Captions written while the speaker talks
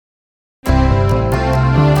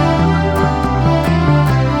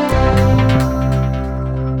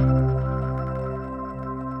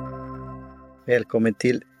Välkommen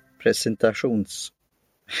till presentations...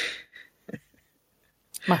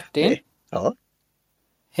 Martin? Ja.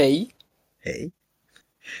 Hej. Hej.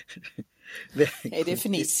 Är det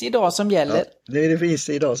fniss idag som gäller? Ja, nu är det fniss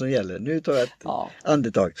idag som gäller. Nu tar jag ett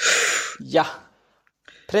andetag. Ja.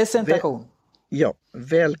 Presentation.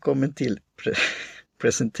 Välkommen till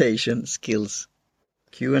Presentation Skills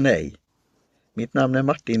Q&A. Mitt namn är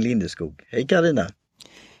Martin Lindeskog. Hej Karina.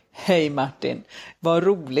 Hej Martin. Vad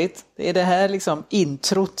roligt. Det är det här liksom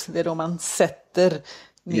introt. Det är då man sätter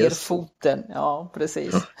ner foten. Ja,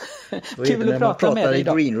 precis. Ja. Kul att prata med dig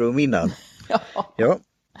idag. I green room innan.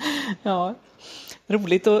 Ja.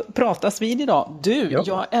 Roligt att pratas vid idag.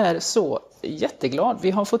 Jag är så jätteglad.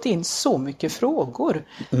 Vi har fått in så mycket frågor.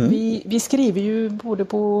 Vi skriver ju både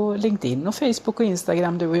på LinkedIn och Facebook och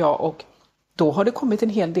Instagram, du och jag. Och då har det kommit en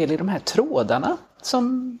hel del i de här trådarna.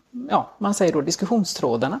 Som man säger då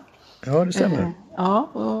diskussionstrådarna. Ja, det stämmer.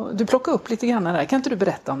 Och du plockade upp lite grann där. Kan inte du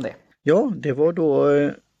berätta om det? Ja, det var då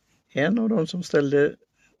en av dem som ställde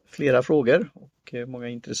flera frågor och många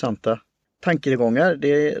intressanta tankegångar. Det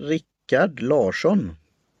är Rickard Larsson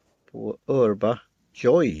på Urba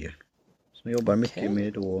Joy som jobbar mycket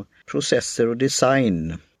med då processer och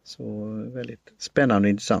design. Så väldigt spännande och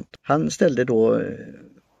intressant. Han ställde då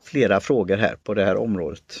flera frågor här på det här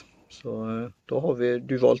området. Så då har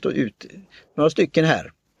du valt ut några stycken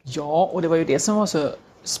här. Ja, och det var ju det som var så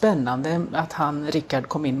spännande att Rickard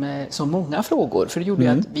kom in med så många frågor. För det gjorde ju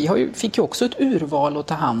att vi fick ju också ett urval att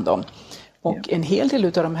ta hand om. Och en hel del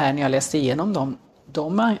av de här, när jag läste igenom dem,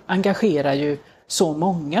 de engagerar ju så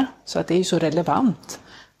många. Så att det är ju så relevant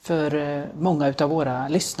för många av våra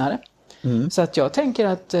lyssnare. Så att jag tänker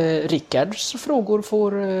att Rickards frågor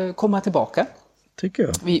får komma tillbaka. Tycker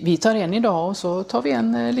jag. Vi tar en idag och så tar vi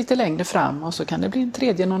en lite längre fram och så kan det bli en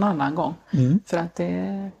tredje någon annan gång. För att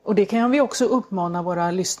och det kan vi också uppmana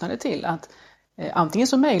våra lyssnare till att antingen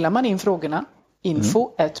så mejlar man in frågorna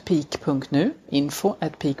info@peak.nu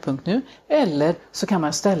eller så kan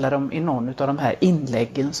man ställa dem i någon av de här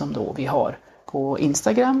inläggen som då vi har på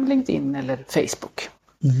Instagram, LinkedIn eller Facebook.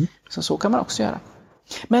 Så kan man också göra.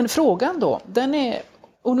 Men frågan då, den är,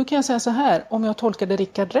 och nu kan jag säga så här, om jag tolkade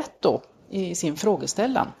Rickard rätt då i sin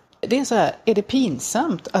frågeställan. Det är så här, är det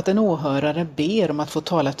pinsamt att en åhörare ber om att få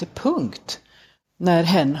tala till punkt när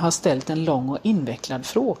hen har ställt en lång och invecklad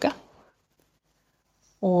fråga?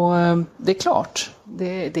 Och det är klart,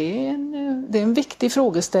 det är en viktig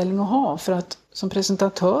frågeställning att ha, för att som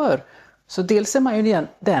presentatör så dels är man ju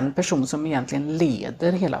den person som egentligen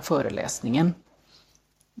leder hela föreläsningen.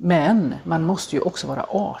 Men man måste ju också vara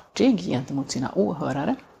artig gentemot sina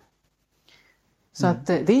åhörare. Så att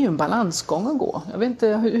det är ju en balansgång att gå. Jag vet inte,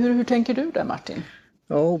 hur tänker du där Martin?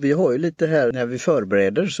 Ja, vi har ju lite här när vi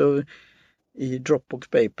förbereder, så i Dropbox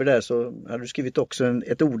Paper där så har du skrivit också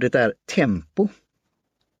ett ordet där, tempo.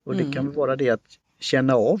 Och det kan vara det att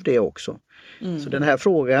känna av det också. Så den här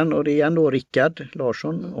frågan, och det är ändå Rickard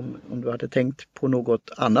Larsson, om du hade tänkt på något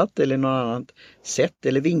annat eller något annat sätt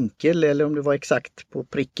eller vinkel, eller om det var exakt på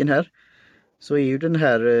pricken här, så är ju den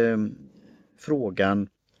här frågan,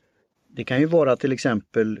 det kan ju vara till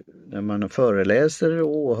exempel när man föreläser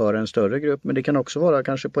och åhör en större grupp, men det kan också vara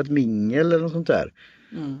kanske på ett mingel eller något sånt där.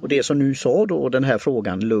 Och det som du sa då, den här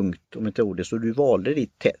frågan lugnt och metodiskt, så du valde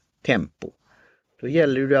ditt tempo. Då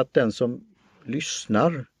gäller det att den som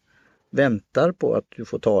lyssnar väntar på att du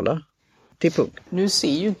får tala till punkt. Nu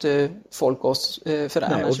ser ju inte folk oss för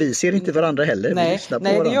annars. Nej, och vi ser inte varandra heller. Nej,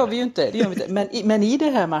 det gör vi ju inte. Men i det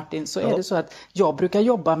här Martin så är det så att jag brukar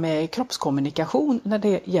jobba med kroppskommunikation när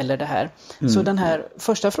det gäller det här. Så den här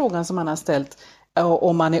första frågan som man har ställt,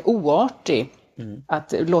 om man är oartig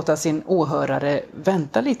att låta sin åhörare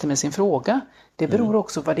vänta lite med sin fråga, det beror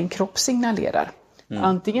också på vad din kropp signalerar.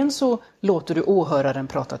 Antingen så låter du åhöraren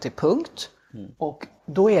prata till punkt, och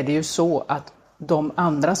då är det ju så att de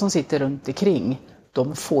andra som sitter runt omkring,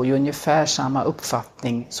 de får ju ungefär samma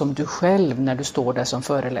uppfattning som du själv när du står där som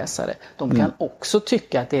föreläsare. De kan också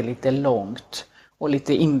tycka att det är lite långt och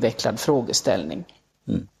lite invecklad frågeställning.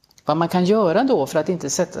 Vad man kan göra då för att inte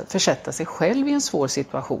försätta sig själv i en svår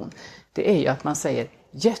situation, det är ju att man säger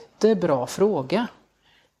jättebra fråga.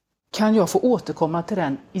 Kan jag få återkomma till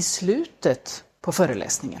den i slutet på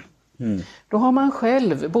föreläsningen? Då har man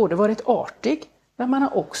själv både varit artig, men man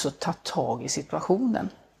har också tagit tag i situationen.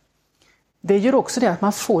 Det gör också det att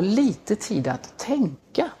man får lite tid att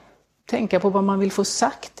tänka på vad man vill få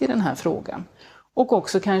sagt i den här frågan. Och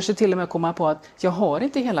också kanske till och med komma på att jag har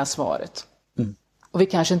inte hela svaret. Och vi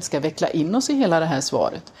kanske inte ska veckla in oss i hela det här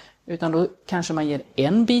svaret. Utan då kanske man ger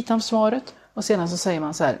en bit av svaret och sedan så säger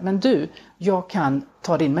man så här, men du, jag kan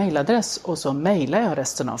ta din mejladress och så mejlar jag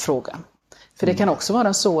resten av frågan. För det kan också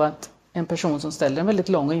vara så att en person som ställer en väldigt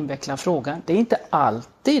lång och invecklad fråga, det är inte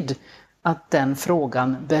alltid att den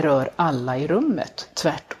frågan berör alla i rummet.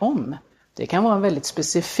 Tvärtom. Det kan vara en väldigt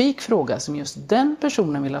specifik fråga som just den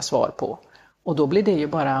personen vill ha svar på. Och då blir det ju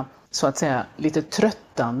bara så att säga lite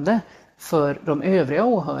tröttande för de övriga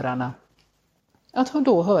åhörarna att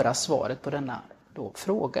då höra svaret på denna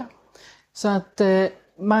fråga. Så att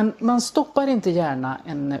man stoppar inte gärna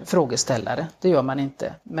en frågeställare, det gör man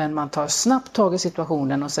inte. Men man tar snabbt tag i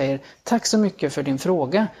situationen och säger tack så mycket för din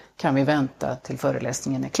fråga, kan vi vänta till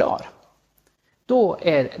föreläsningen är klar. Då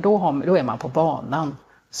är man på banan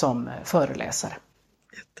som föreläsare.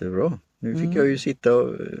 Jättebra. Nu fick jag ju sitta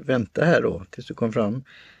och vänta här då tills du kom fram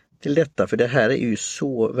till detta. För det här är ju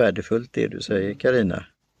så värdefullt det du säger, Carina.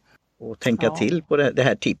 Och tänka till på det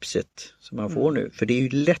här tipset som man får nu. För det är ju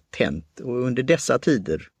lätt hänt och under dessa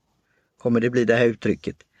tider kommer det bli det här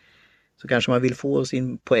uttrycket. Så kanske man vill få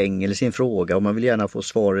sin poäng eller sin fråga och man vill gärna få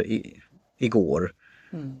svar igår.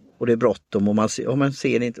 Och det är bråttom och man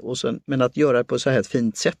ser inte. Men att göra det på så här ett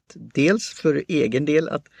fint sätt. Dels för egen del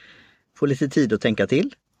att få lite tid att tänka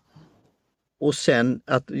till. Och sen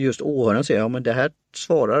att just åhörarna säger men det här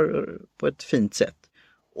svarar på ett fint sätt.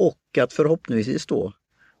 Och att förhoppningsvis då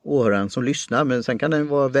åhöraren som lyssnar, men sen kan den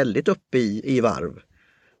vara väldigt uppe i varv.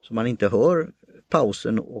 Så man inte hör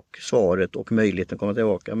pausen och svaret och möjligheten att komma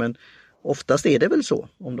tillbaka. Men oftast är det väl så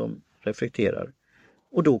om de reflekterar.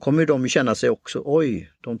 Och då kommer de känna sig också,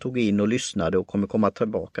 de tog in och lyssnade och kommer komma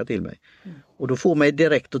tillbaka till mig. Och då får man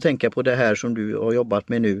direkt att tänka på det här som du har jobbat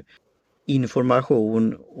med nu.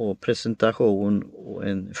 Information och presentation och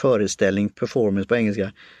en föreställning, performance på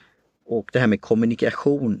engelska. Och det här med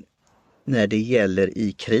kommunikation när det gäller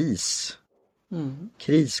i kris.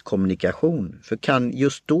 Kriskommunikation. För kan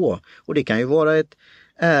just då, och det kan ju vara ett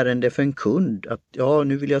ärende för en kund att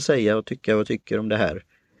nu vill jag säga och tycka vad jag tycker om det här.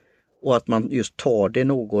 Och att man just tar det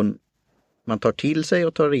man tar till sig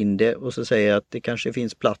och tar in det och så säger att det kanske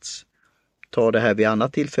finns plats. Ta det här vid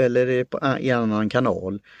annat tillfälle eller i annan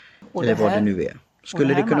kanal. Och eller vad det nu är.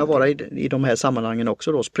 Skulle det kunna vara i de här sammanhangen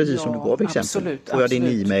också då? Precis som du gav exempel. Absolut, får jag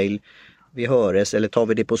din e-mail, vi höres eller tar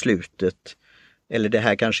vi det på slutet. Eller det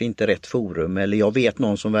här kanske inte är rätt forum. Eller jag vet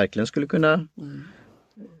någon som verkligen skulle kunna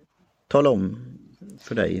tala om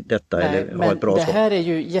för dig detta eller ha ett bra svar. Det här är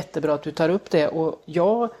ju jättebra att du tar upp det och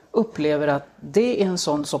jag upplever att det är en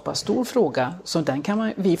så pass stor fråga så den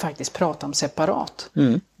kan vi faktiskt prata om separat.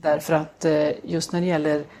 Därför att just när det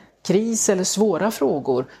gäller kris eller svåra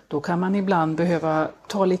frågor då kan man ibland behöva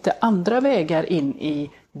ta lite andra vägar in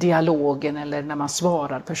i dialogen eller när man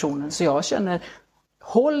svarar personen. Så jag känner,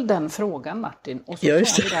 håll den frågan Martin och så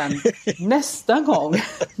tar vi den nästa gång.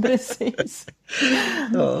 Precis.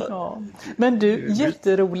 Ja. Men du,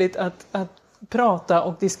 jätteroligt att prata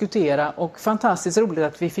och diskutera och fantastiskt roligt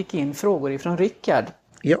att vi fick in frågor ifrån Rickard.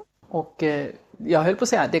 Ja. Och jag höll på att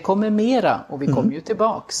säga, det kommer mera och vi kommer ju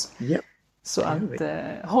tillbaks. Ja. Så att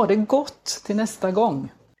ha det gott till nästa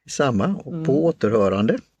gång. Samma och på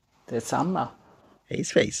återhörande. Det är samma. Hej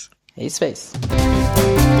svejs. Hej svejs.